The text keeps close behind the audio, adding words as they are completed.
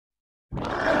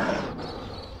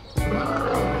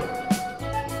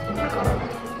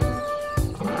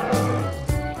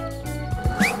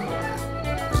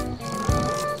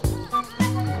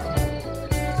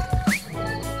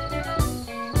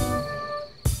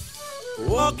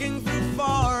walking through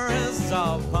forests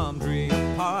of palm tree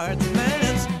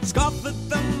apartments, scoff at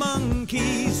the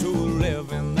monkeys who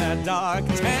live in their dark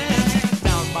tents,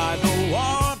 down by the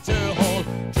water hole,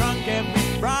 drunk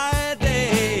every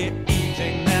Friday,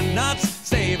 eating their nuts,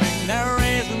 saving their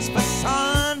raisins for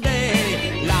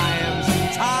Sunday. Lions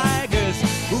and tigers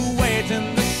who wait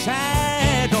in the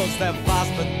shadows, they're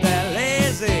fast but they're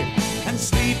lazy and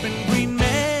sleep in green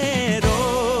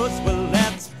meadows. Well,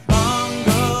 let's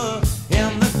bungle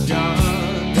in the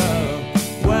jungle.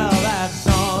 Well, that's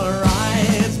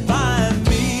alright by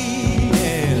me,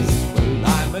 yes. Well,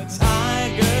 I'm a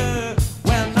tiger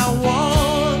when I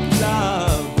want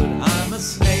love, but I'm a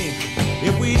snake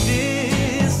if we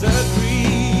disagree.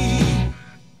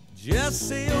 Just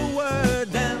say a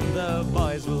word and the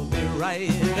boys will be right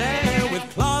there, with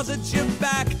claws at your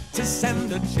back to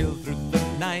send a chill through the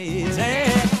night.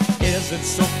 Is it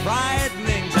so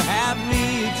frightening to have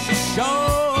me at your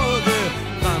shoulder?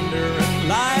 Thunder and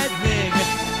lightning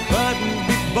couldn't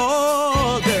be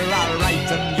bolder. I'll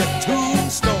write on your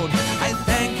tombstone, I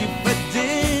thank you for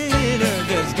dinner.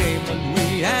 This game that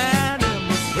we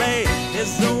animals play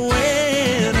is the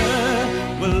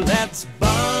winner. Well, let's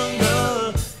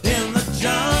bungle in the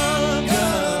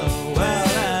jungle. Well,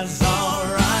 that's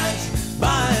alright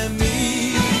by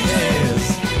me, yes.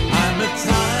 I'm a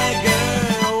tiger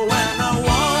when I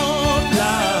want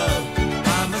love.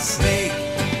 I'm a snake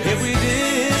if we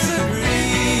disagree,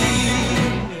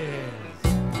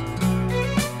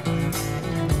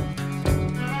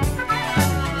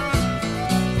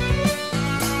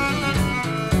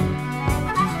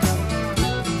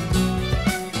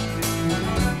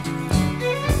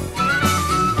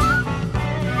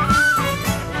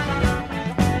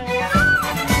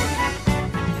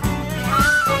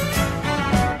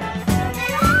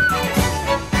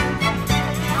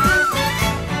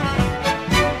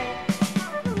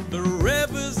 The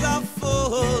rivers are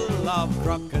full of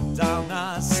crocodile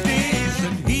nasties,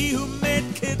 and he who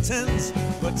made kittens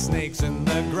put snakes in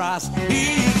the grass.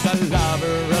 He's a lover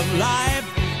of life